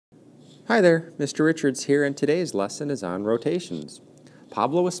Hi there, Mr. Richards here, and today's lesson is on rotations.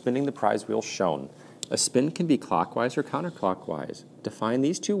 Pablo is spinning the prize wheel shown. A spin can be clockwise or counterclockwise. Define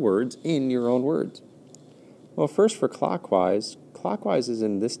these two words in your own words. Well, first for clockwise, clockwise is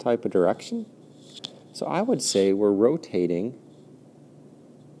in this type of direction. So I would say we're rotating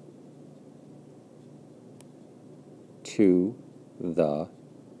to the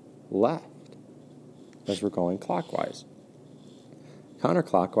left as we're going clockwise.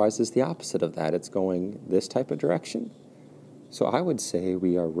 Counterclockwise is the opposite of that. It's going this type of direction. So I would say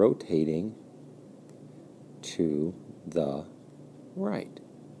we are rotating to the right.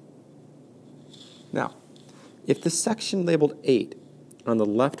 Now, if the section labeled 8 on the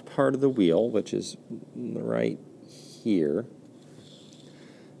left part of the wheel, which is right here,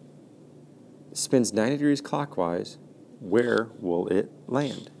 spins 90 degrees clockwise, where will it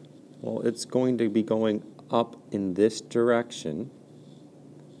land? Well, it's going to be going up in this direction.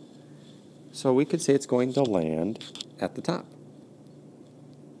 So we could say it's going to land at the top.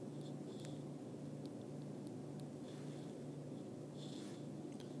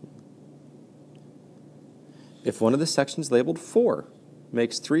 If one of the sections labeled 4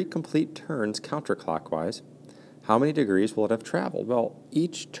 makes 3 complete turns counterclockwise, how many degrees will it have traveled? Well,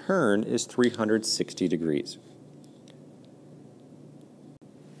 each turn is 360 degrees.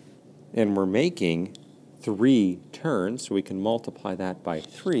 And we're making 3 turns, so we can multiply that by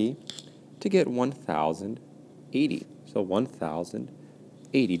 3 to get 1,080. So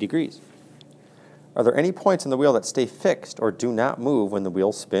 1,080 degrees. Are there any points on the wheel that stay fixed or do not move when the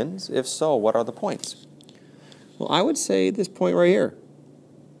wheel spins? If so, what are the points? Well, I would say this point right here,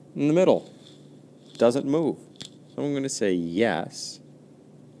 in the middle, doesn't move. So I'm going to say yes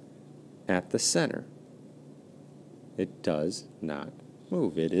at the center. It does not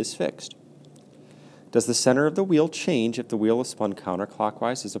move. It is fixed. Does the center of the wheel change if the wheel is spun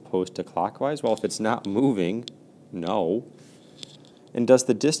counterclockwise as opposed to clockwise? Well, if it's not moving, no. And does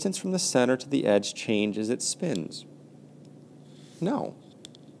the distance from the center to the edge change as it spins? No.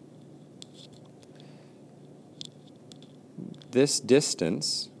 This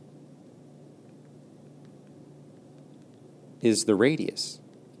distance is the radius.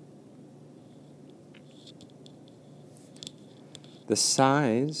 The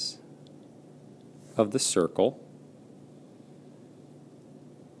size of the circle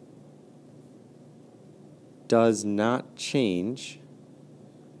does not change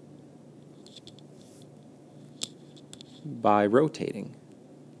by rotating.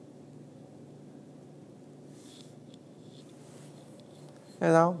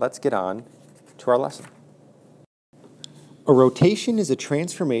 And now let's get on to our lesson. A rotation is a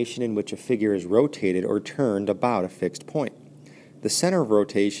transformation in which a figure is rotated or turned about a fixed point. The center of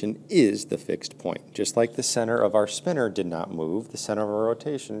rotation is the fixed point. Just like the center of our spinner did not move, the center of our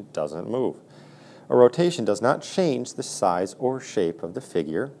rotation doesn't move. A rotation does not change the size or shape of the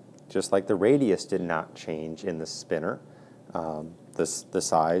figure, just like the radius did not change in the spinner. The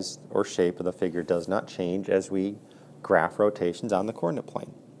size or shape of the figure does not change as we graph rotations on the coordinate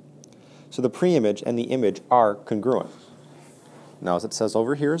plane. So the pre-image and the image are congruent. Now, as it says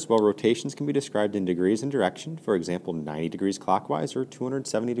over here as well, rotations can be described in degrees and direction. For example, 90 degrees clockwise or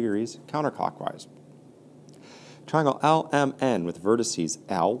 270 degrees counterclockwise. Triangle LMN with vertices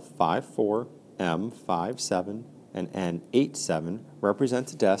L 5, 4, M 5, 7, and N 8, 7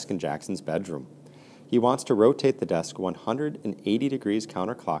 represents a desk in Jackson's bedroom. He wants to rotate the desk 180 degrees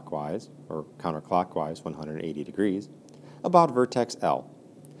counterclockwise, or counterclockwise 180 degrees, about vertex L.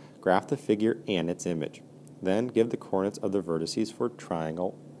 Graph the figure and its image. Then give the coordinates of the vertices for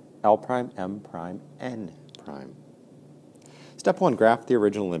triangle L prime, M prime, N prime. Step 1, graph the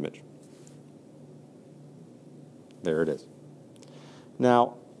original image. There it is.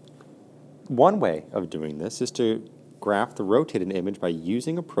 Now, one way of doing this is to graph the rotated image by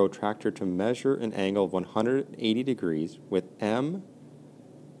using a protractor to measure an angle of 180 degrees with M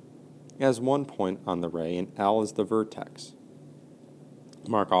as one point on the ray and L as the vertex.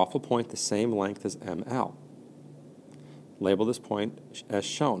 Mark off a point the same length as ML. Label this point as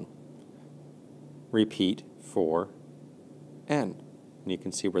shown. Repeat for N. And you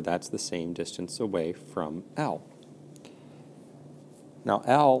can see where that's the same distance away from L. Now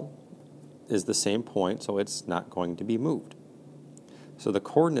L is the same point, so it's not going to be moved. So the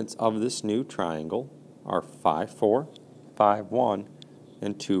coordinates of this new triangle are 5, 4, 5, 1,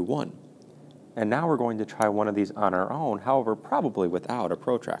 and 2, 1. And now we're going to try one of these on our own, however, probably without a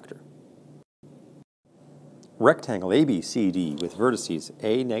protractor. Rectangle ABCD with vertices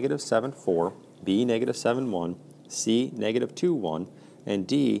A, negative 7, 4, B, negative 7, 1, C, negative 2, 1, and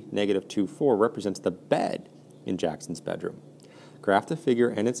D, negative 2, 4 represents the bed in Jackson's bedroom. Graph the figure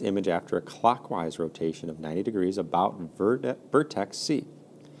and its image after a clockwise rotation of 90 degrees about vertex C.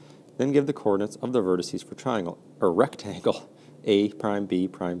 Then give the coordinates of the vertices for triangle or rectangle A prime, B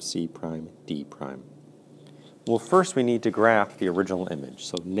prime, C prime, D prime. Well, first we need to graph the original image.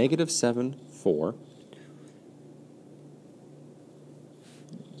 So -7, 4,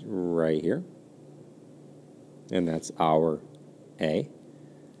 right here, and that's our A.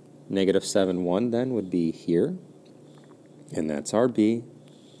 -7, 1 then would be here, and that's our B.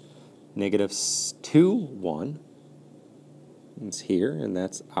 -2, 1 is here, and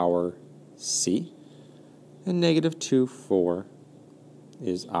that's our C. And -2, 4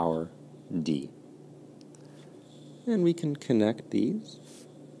 is our D. And we can connect these.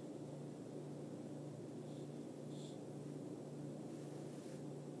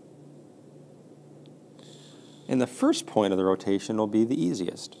 And the first point of the rotation will be the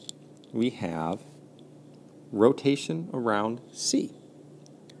easiest. We have rotation around C.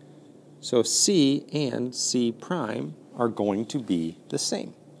 So C and C prime are going to be the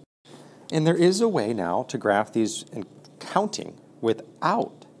same. And there is a way now to graph these in counting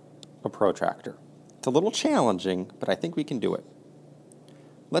without a protractor. It's a little challenging, but I think we can do it.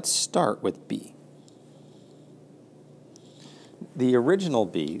 Let's start with B. The original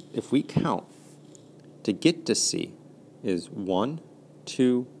B, if we count to get to C, is 1,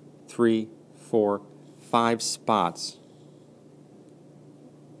 2, 3, 4, 5 spots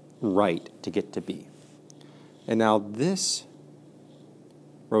right to get to B. And now this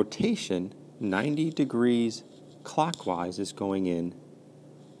rotation, 90 degrees clockwise, is going in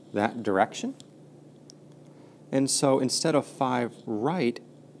that direction. And so instead of 5 right,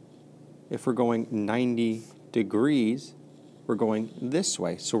 if we're going 90 degrees, we're going this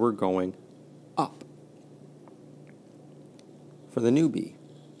way. So we're going up for the new B.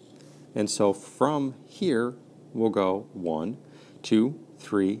 And so from here, we'll go 1, 2,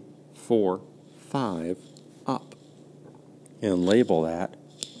 3, 4, 5, up. And label that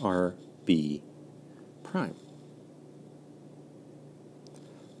our B prime.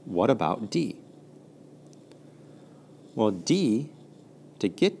 What about D? Well, D, to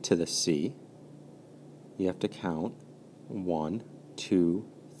get to the C, you have to count 1, 2,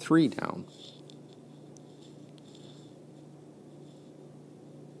 3 down.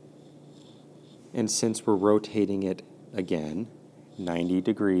 And since we're rotating it again 90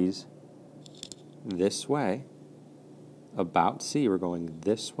 degrees this way, about C, we're going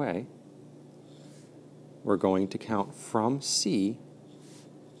this way, we're going to count from C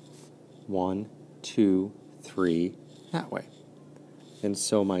 1, 2, 3 that way. And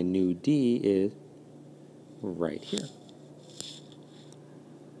so my new D is right here.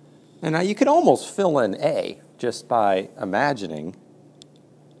 And now you could almost fill in A just by imagining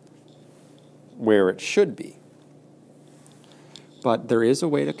where it should be. But there is a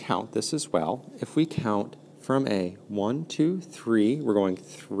way to count this as well. If we count from A, 1, 2, 3, we're going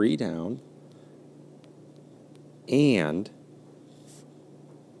 3 down, and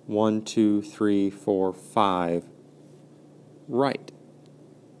 1, 2, 3, 4, 5 right.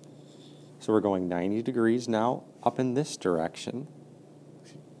 So we're going 90 degrees now up in this direction,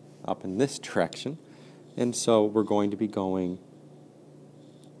 and so we're going to be going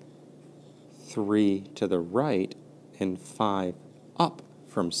 3 to the right and 5 up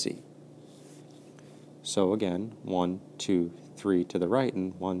from C. So again, 1, 2, 3 to the right,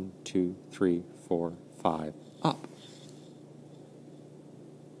 and 1, 2, 3, 4, 5 up.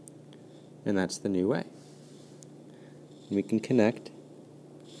 And that's the new way. And we can connect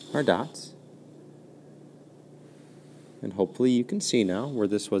our dots. And hopefully you can see now where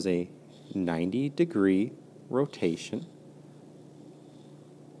this was a 90-degree rotation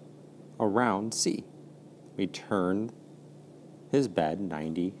around C. We turned his bed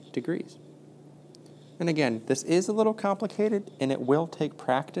 90 degrees. And again, this is a little complicated and it will take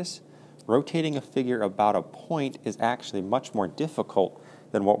practice. Rotating a figure about a point is actually much more difficult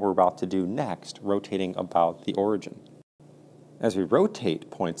than what we're about to do next, rotating about the origin. As we rotate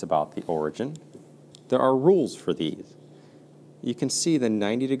points about the origin, there are rules for these. You can see the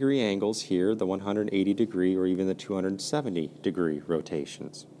 90-degree angles here, the 180-degree, or even the 270-degree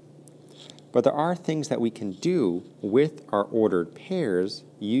rotations. But there are things that we can do with our ordered pairs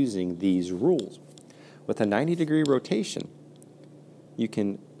using these rules. With a 90-degree rotation, you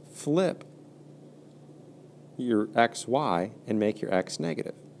can flip your XY and make your X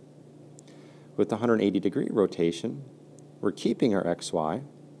negative. With the 180-degree rotation, we're keeping our XY,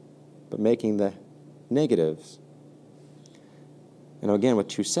 but making the negatives. And again, with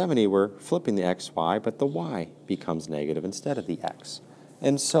 270, we're flipping the XY, but the Y becomes negative instead of the X.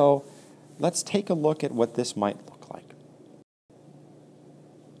 And so let's take a look at what this might look like.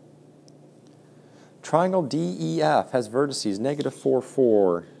 Triangle DEF has vertices negative 4,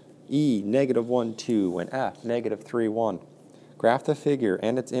 4, E negative 1, 2, and F negative 3, 1. Graph the figure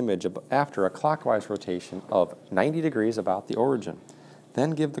and its image after a clockwise rotation of 90 degrees about the origin.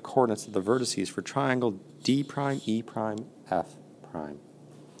 Then give the coordinates of the vertices for triangle D prime, E prime, F prime.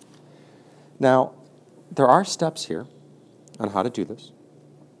 Now, there are steps here on how to do this,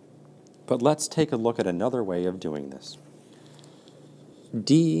 but let's take a look at another way of doing this.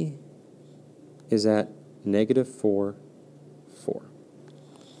 D is at negative 4, 4.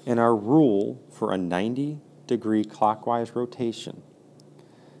 And our rule for a 90-degree clockwise rotation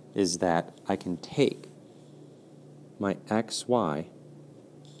is that I can take my xy,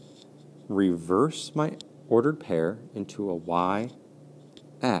 reverse my ordered pair into a y,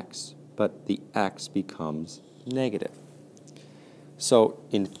 x, but the x becomes negative. So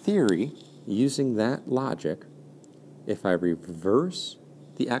in theory, using that logic, if I reverse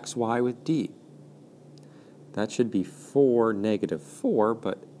the xy with d, that should be 4, negative 4,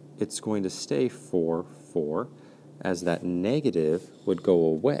 but it's going to stay 4, 4, as that negative would go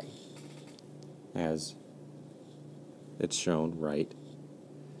away, as it's shown right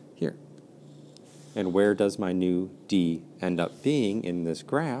here. And where does my new d end up being in this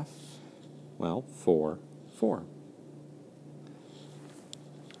graph? Well, 4, 4.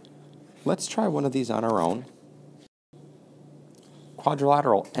 Let's try one of these on our own.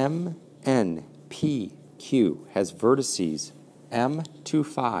 Quadrilateral MNPQ has vertices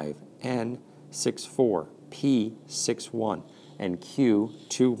M25, N64, P61, and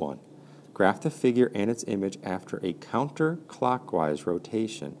Q21. Graph the figure and its image after a counterclockwise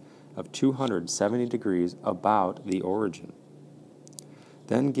rotation of 270 degrees about the origin.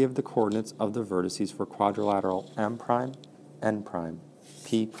 Then give the coordinates of the vertices for quadrilateral M prime, N prime,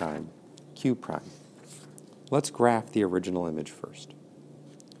 P prime, Q prime. Let's graph the original image first.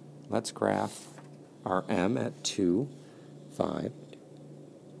 Let's graph our M at 2, 5.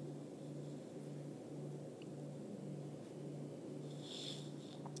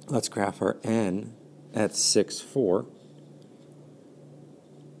 Let's graph our N at 6, 4.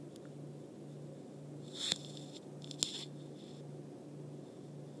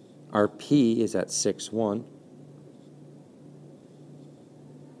 Our P is at 6, 1.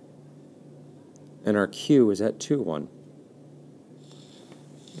 And our Q is at 2, 1.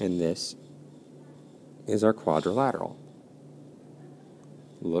 And this is our quadrilateral.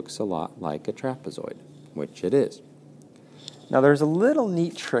 Looks a lot like a trapezoid, which it is. Now there's a little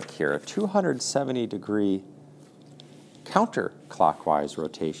neat trick here. A 270-degree counterclockwise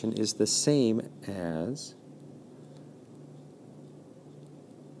rotation is the same as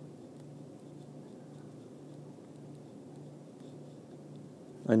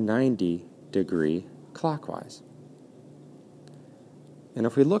a 90-degree clockwise. And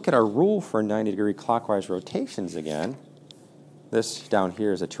if we look at our rule for 90-degree clockwise rotations again, this down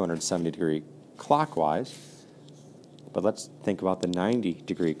here is a 270-degree clockwise, but let's think about the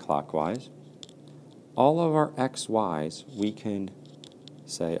 90-degree clockwise. All of our xy's, we can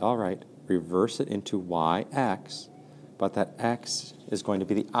say, all right, reverse it into yx, but that x is going to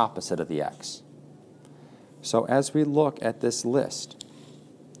be the opposite of the x. So as we look at this list,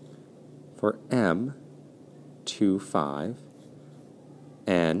 for M, 2, 5,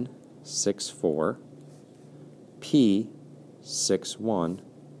 N, 6, 4, P, 6, 1,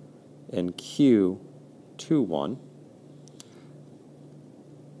 and Q, 2, 1.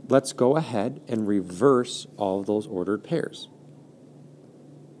 Let's go ahead and reverse all of those ordered pairs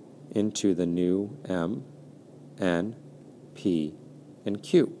into the new M, N, P, and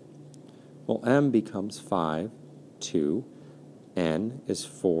Q. Well, M becomes 5, 2, N is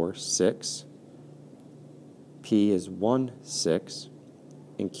 4, 6, P is 1, 6,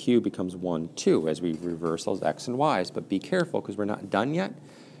 and Q becomes 1, 2 as we reverse those X and Y's. But be careful because we're not done yet.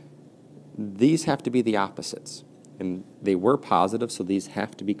 These have to be the opposites. And they were positive, so these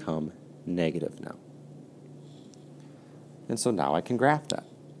have to become negative now. And so now I can graph that.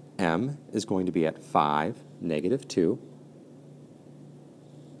 M is going to be at 5, negative 2.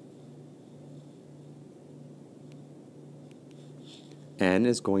 N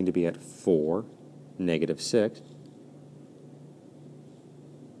is going to be at 4, negative 6.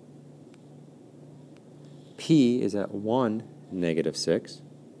 P is at 1, negative 6.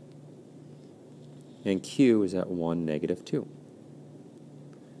 And Q is at 1, negative 2.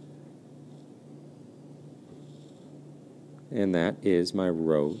 And that is my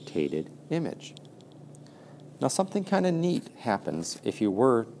rotated image. Now something kind of neat happens if you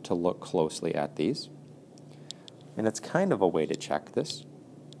were to look closely at these. And it's kind of a way to check this.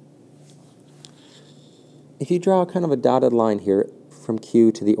 If you draw kind of a dotted line here from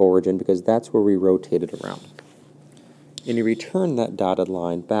Q to the origin because that's where we rotate it around. And you return that dotted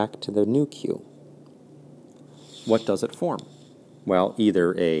line back to the new Q. What does it form? Well,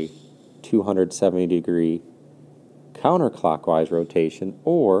 either a 270-degree counterclockwise rotation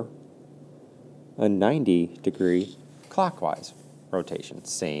or a 90-degree clockwise rotation.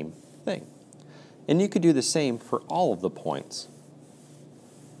 Same thing. And you could do the same for all of the points.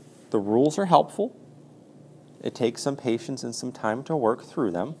 The rules are helpful. It takes some patience and some time to work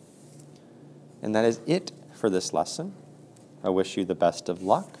through them. And that is it for this lesson. I wish you the best of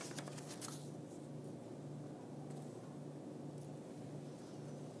luck.